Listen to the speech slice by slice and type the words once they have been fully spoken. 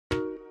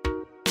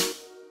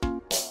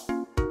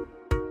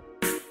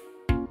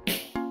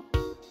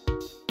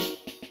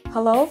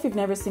Hello, if you've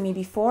never seen me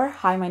before,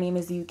 hi, my name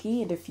is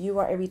Youkeyy, and if you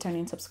are a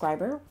returning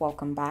subscriber,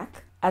 welcome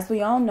back. As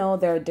we all know,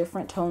 there are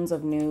different tones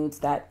of nudes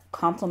that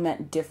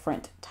complement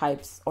different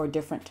types or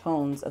different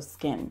tones of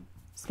skin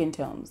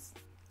tones.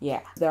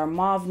 Yeah, there are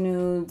mauve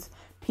nudes,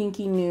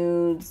 pinky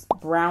nudes,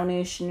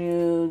 brownish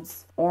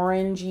nudes,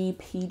 orangey,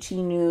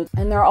 peachy nudes,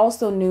 and there are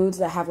also nudes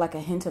that have like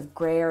a hint of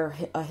gray or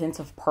a hint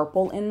of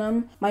purple in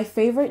them. My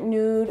favorite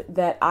nude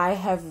that I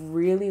have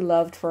really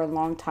loved for a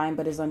long time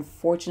but is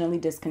unfortunately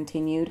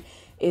discontinued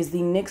is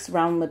the NYX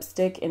Round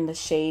Lipstick in the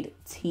shade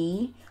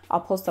T. I'll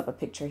post up a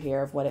picture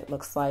here of what it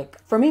looks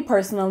like. For me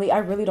personally, I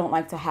really don't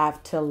like to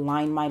have to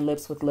line my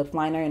lips with lip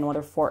liner in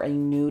order for a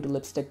nude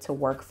lipstick to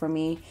work for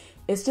me.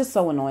 It's just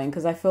so annoying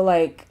because I feel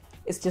like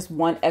it's just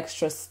one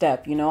extra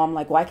step, you know? I'm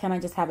like, why can't I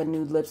just have a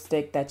nude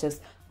lipstick that just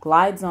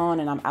glides on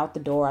and I'm out the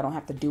door? I don't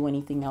have to do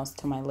anything else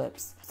to my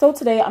lips. So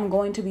today I'm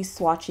going to be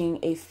swatching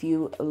a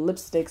few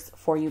lipsticks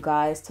for you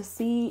guys to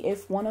see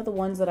if one of the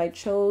ones that I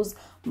chose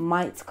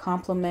might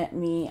complement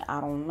me.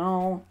 I don't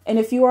know. And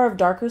if you are of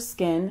darker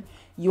skin,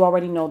 you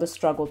already know the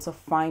struggle to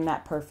find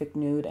that perfect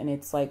nude, and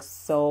it's like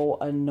so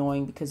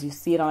annoying because you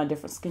see it on a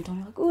different skin tone,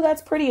 you're like, oh,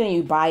 that's pretty, and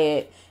you buy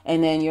it,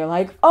 and then you're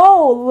like,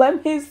 oh,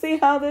 let me see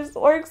how this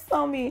works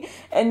on me,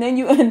 and then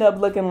you end up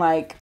looking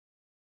like...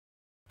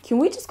 Can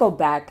we just go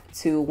back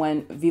to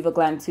when Viva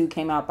Glam 2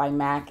 came out by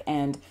MAC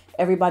and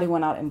everybody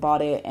went out and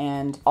bought it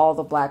and all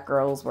the black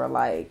girls were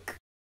like...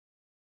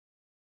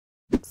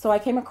 So I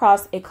came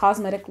across a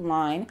cosmetic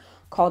line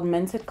called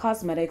Mented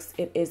Cosmetics.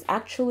 It is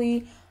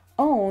actually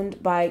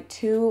owned by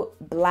two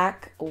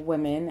black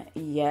women.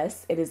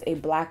 Yes, it is a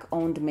black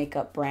owned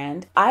makeup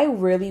brand. I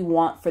really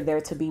want for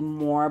there to be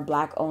more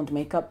black owned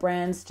makeup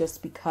brands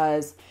just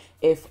because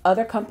if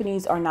other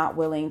companies are not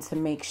willing to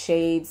make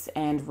shades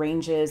and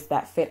ranges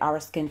that fit our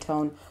skin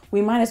tone,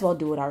 we might as well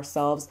do it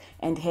ourselves.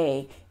 And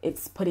hey,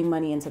 it's putting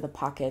money into the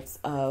pockets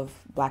of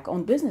black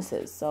owned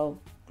businesses, so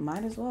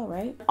might as well,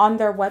 right? On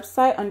their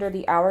website, under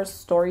the Our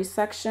Story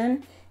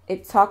section,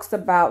 it talks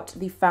about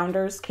the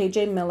founders,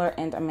 KJ Miller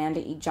and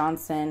Amanda E.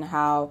 Johnson,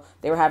 how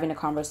they were having a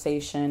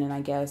conversation and I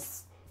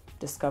guess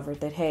discovered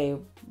that, hey,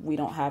 we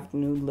don't have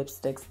nude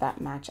lipsticks that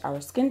match our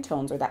skin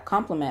tones or that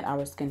complement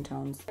our skin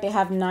tones. They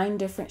have 9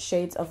 different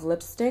shades of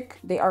lipstick.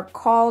 They are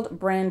called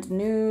Brand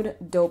Nude,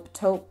 Dope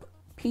Taupe,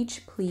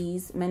 Peach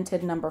Please,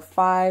 Mented No.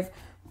 5,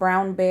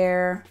 Brown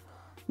Bear,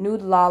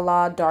 Nude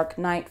Lala, Dark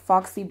Night,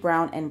 Foxy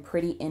Brown, and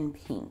Pretty in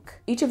Pink.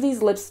 Each of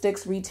these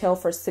lipsticks retail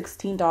for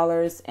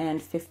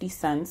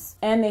 $16.50,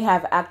 and they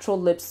have actual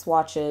lip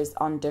swatches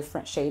on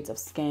different shades of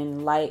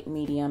skin, light,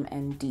 medium,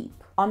 and deep.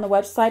 On the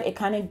website, it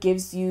kind of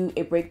gives you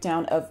a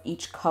breakdown of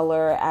each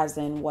color, as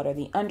in what are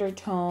the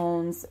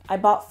undertones. I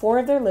bought 4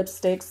 of their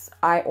lipsticks.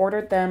 I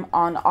ordered them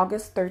on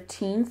August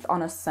 13th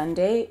on a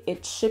Sunday.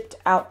 It shipped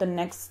out the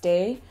next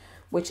day,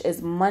 which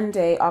is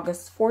Monday,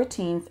 August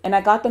 14th, and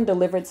I got them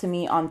delivered to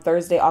me on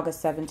Thursday,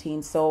 August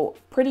 17th, so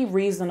pretty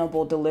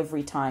reasonable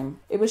delivery time.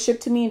 It was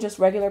shipped to me in just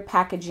regular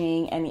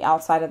packaging, and the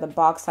outside of the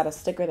box had a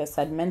sticker that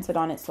said Mented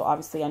on it, so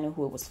obviously I knew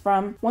who it was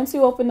from. Once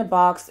you open the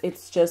box,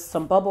 it's just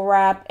some bubble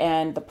wrap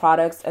and the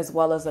products, as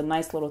well as a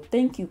nice little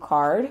thank you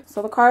card.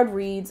 So the card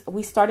reads,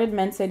 "We started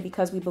Mented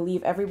because we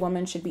believe every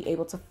woman should be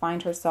able to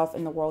find herself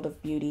in the world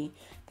of beauty.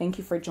 Thank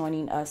you for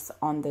joining us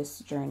on this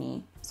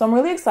journey." So I'm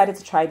really excited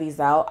to try these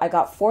out. I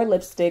got 4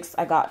 lipsticks.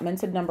 I got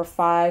Mented No.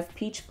 5,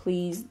 Peach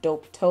Please,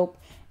 Dope Taupe,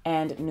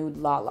 and Nude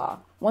Lala.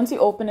 Once you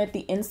open it,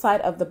 the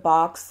inside of the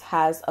box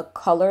has a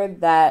color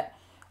that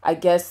I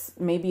guess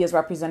maybe is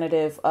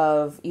representative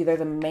of either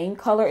the main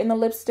color in the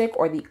lipstick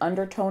or the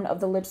undertone of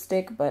the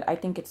lipstick, but I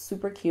think it's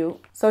super cute.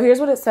 So here's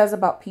what it says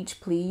about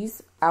Peach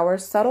Please. Our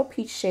subtle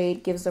peach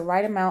shade gives the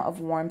right amount of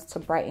warmth to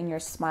brighten your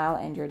smile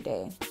and your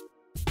day.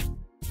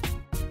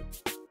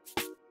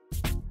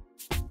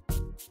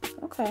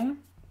 Okay,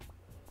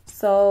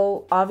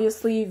 so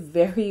obviously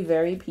very,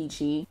 very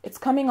peachy. It's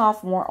coming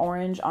off more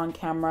orange on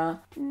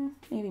camera.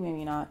 Maybe,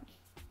 maybe not.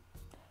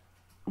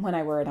 When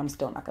I wear it, I'm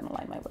still not gonna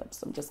line my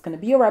lips. I'm just gonna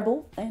be a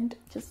rebel and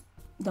just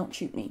don't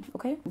shoot me,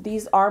 okay?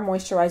 These are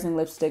moisturizing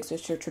lipsticks.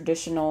 It's your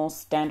traditional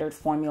standard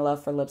formula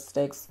for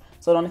lipsticks,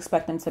 so don't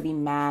expect them to be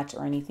matte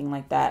or anything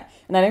like that.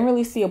 And I didn't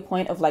really see a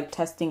point of like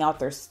testing out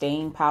their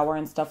staying power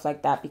and stuff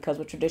like that, because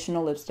with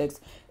traditional lipsticks,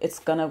 it's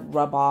gonna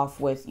rub off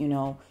with, you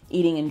know,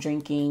 eating and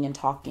drinking and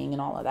talking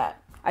and all of that.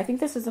 I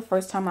think this is the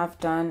first time I've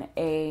done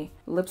a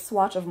lip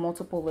swatch of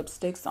multiple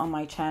lipsticks on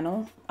my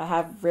channel. I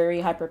have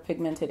very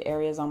hyperpigmented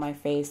areas on my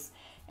face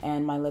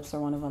and my lips are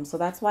one of them. So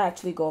that's why I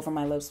actually go over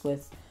my lips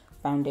with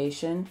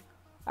foundation.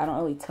 I don't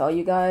really tell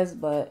you guys,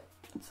 but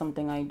it's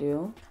something I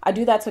do. I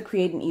do that to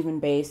create an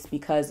even base,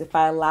 because if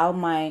I allow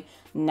my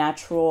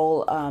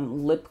natural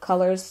lip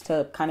colors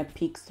to kind of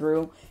peek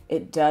through,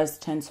 it does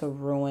tend to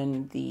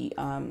ruin the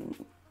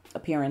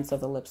appearance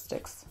of the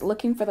lipsticks.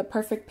 Looking for the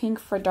perfect pink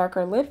for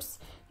darker lips?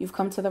 You've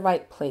come to the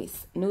right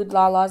place. Nude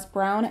Lala's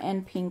brown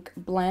and pink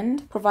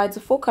blend provides a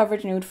full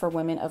coverage nude for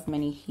women of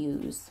many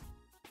hues.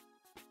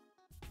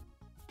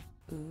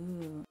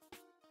 Ooh.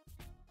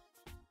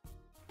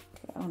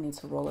 Okay, I don't need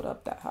to roll it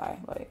up that high.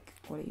 Like,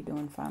 what are you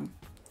doing, fam?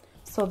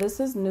 So this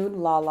is Nude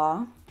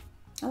Lala.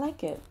 I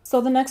like it. So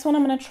the next one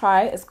I'm going to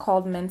try is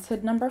called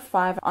Minted number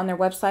 5. On their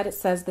website, it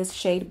says this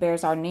shade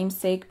bears our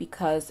namesake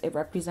because it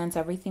represents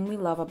everything we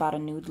love about a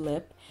nude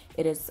lip.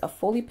 It is a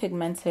fully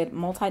pigmented,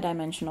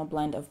 multi-dimensional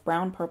blend of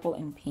brown, purple,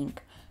 and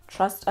pink.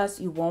 Trust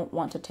us, you won't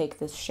want to take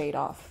this shade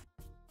off.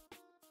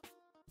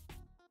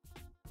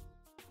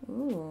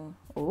 Ooh.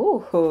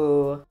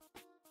 Ooh.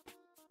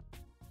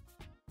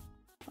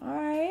 All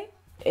right.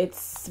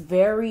 It's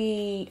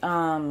very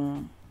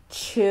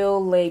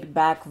chill, laid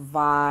back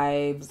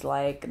vibes,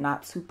 like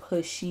not too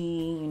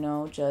pushy, you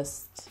know,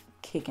 just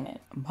kicking it.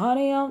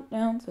 Body out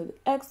down to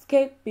the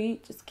escape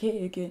beat, just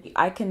kick it.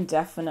 I can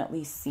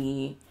definitely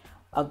see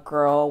a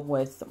girl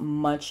with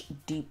much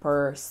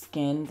deeper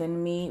skin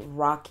than me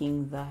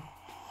rocking the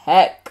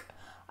heck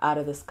out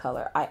of this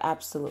color. I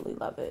absolutely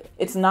love it.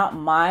 It's not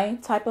my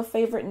type of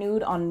favorite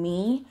nude on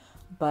me,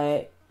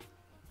 but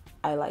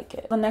I like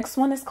it. The next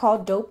one is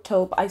called Dope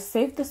Taupe. I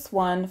saved this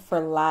one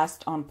for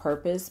last on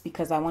purpose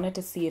because I wanted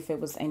to see if it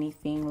was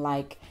anything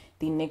like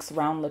the NYX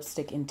Round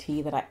Lipstick in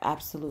Tea that I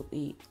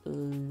absolutely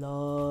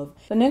love.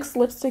 The NYX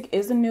lipstick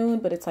is a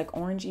nude, but it's like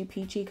orangey,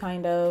 peachy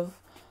kind of.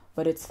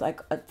 But it's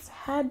like a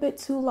tad bit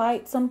too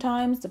light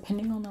sometimes,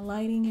 depending on the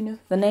lighting, you know.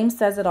 The name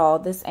says it all.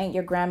 This ain't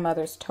your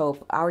grandmother's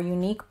taupe. Our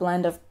unique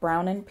blend of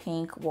brown and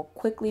pink will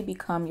quickly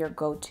become your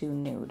go-to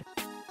nude.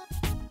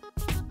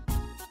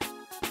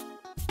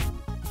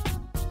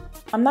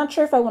 I'm not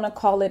sure if I want to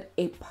call it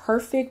a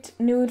perfect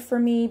nude for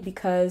me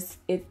because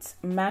it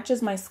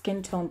matches my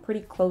skin tone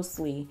pretty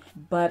closely,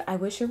 but I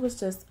wish it was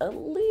just a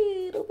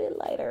little bit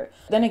lighter.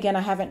 Then again,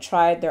 I haven't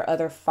tried their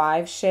other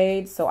 5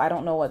 shades, so I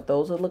don't know what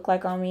those would look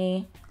like on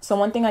me. So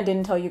one thing I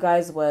didn't tell you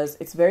guys was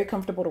it's very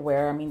comfortable to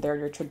wear. I mean, they're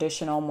your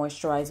traditional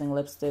moisturizing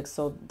lipsticks,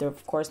 so they're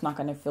of course not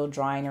going to feel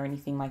drying or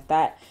anything like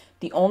that.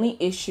 The only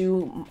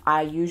issue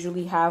I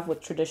usually have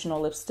with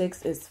traditional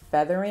lipsticks is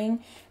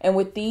feathering. And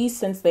with these,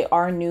 since they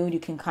are nude, you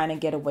can kind of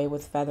get away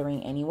with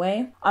feathering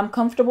anyway. I'm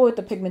comfortable with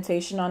the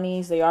pigmentation on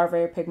these. They are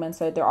very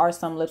pigmented. There are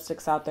some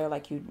lipsticks out there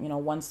like you know,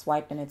 one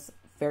swipe and it's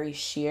very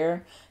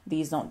sheer.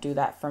 These don't do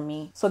that for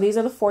me. So these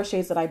are the 4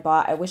 shades that I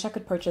bought. I wish I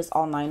could purchase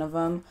all 9 of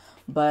them,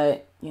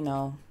 but you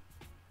know,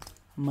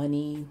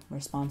 money,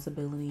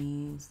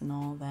 responsibilities, and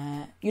all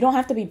that. You don't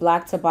have to be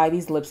black to buy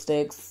these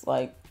lipsticks.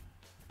 Like,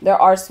 there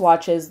are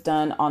swatches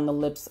done on the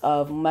lips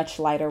of much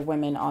lighter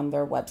women on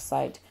their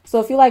website.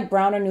 So if you like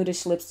brown or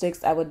nudish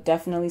lipsticks, I would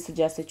definitely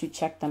suggest that you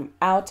check them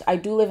out. I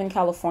do live in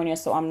California,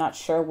 so I'm not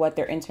sure what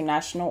their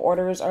international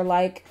orders are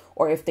like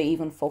or if they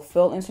even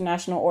fulfill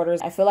international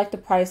orders. I feel like the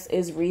price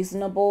is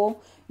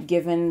reasonable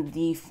given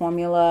the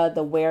formula,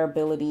 the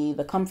wearability,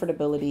 the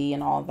comfortability,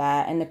 and all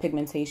that, and the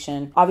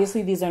pigmentation.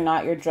 Obviously, these are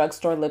not your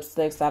drugstore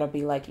lipsticks. That'll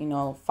be like, you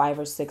know, $5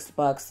 or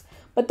 $6.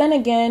 But then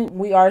again,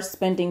 we are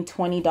spending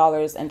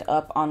 $20 and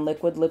up on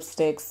liquid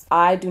lipsticks.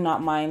 I do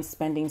not mind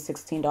spending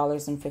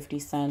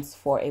 $16.50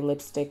 for a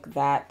lipstick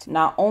that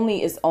not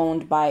only is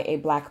owned by a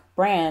black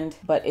brand,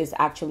 but is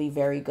actually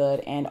very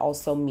good and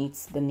also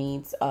meets the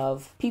needs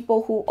of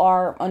people who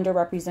are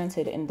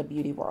underrepresented in the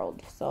beauty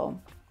world. So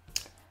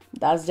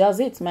that's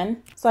just it,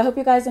 man. So I hope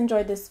you guys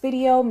enjoyed this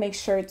video. Make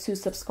sure to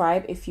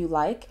subscribe if you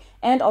like,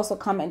 and also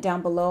comment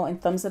down below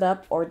and thumbs it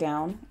up or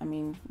down. I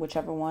mean,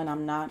 whichever one.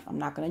 I'm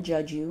not gonna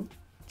judge you,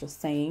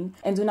 just saying.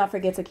 And do not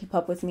forget to keep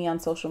up with me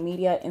on social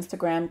media: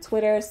 Instagram,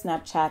 Twitter,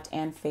 Snapchat,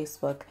 and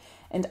Facebook.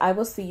 And I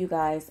will see you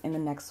guys in the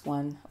next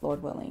one,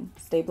 Lord willing.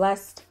 Stay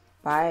blessed.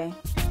 Bye.